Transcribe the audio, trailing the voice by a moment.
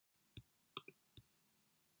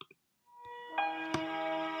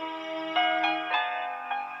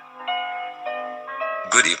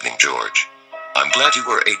Good evening, George. I'm glad you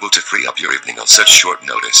were able to free up your evening on such short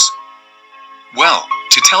notice. Well,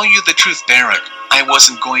 to tell you the truth, Derek, I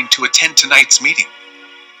wasn't going to attend tonight's meeting.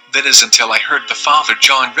 That is until I heard the Father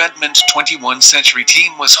John Redmond 21st Century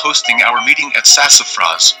team was hosting our meeting at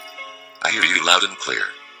Sassafras. I hear you loud and clear.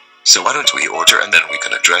 So why don't we order and then we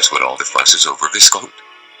can address what all the fuss is over this KAHOOT?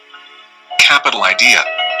 Capital idea.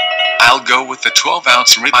 I'll go with the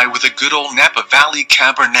 12-ounce ribeye with a good old Napa Valley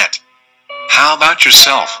Cabernet. How about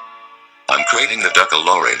yourself? I'm craving the duck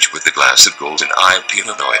orange with the glass of golden eye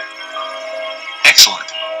Pinot Noir.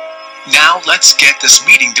 Excellent. Now let's get this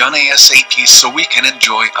meeting done ASAP so we can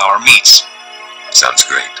enjoy our meats. Sounds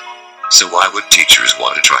great. So why would teachers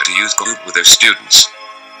want to try to use KAHOOT with their students?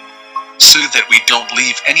 So that we don't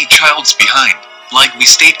leave any childs behind, like we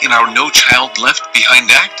state in our No Child Left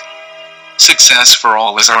Behind Act. Success for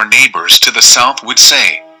all, as our neighbors to the south would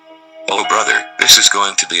say. Oh brother, this is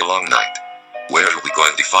going to be a long night. Where are we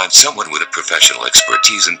going to find someone with a professional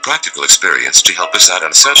expertise and practical experience to help us out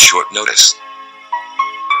on such short notice?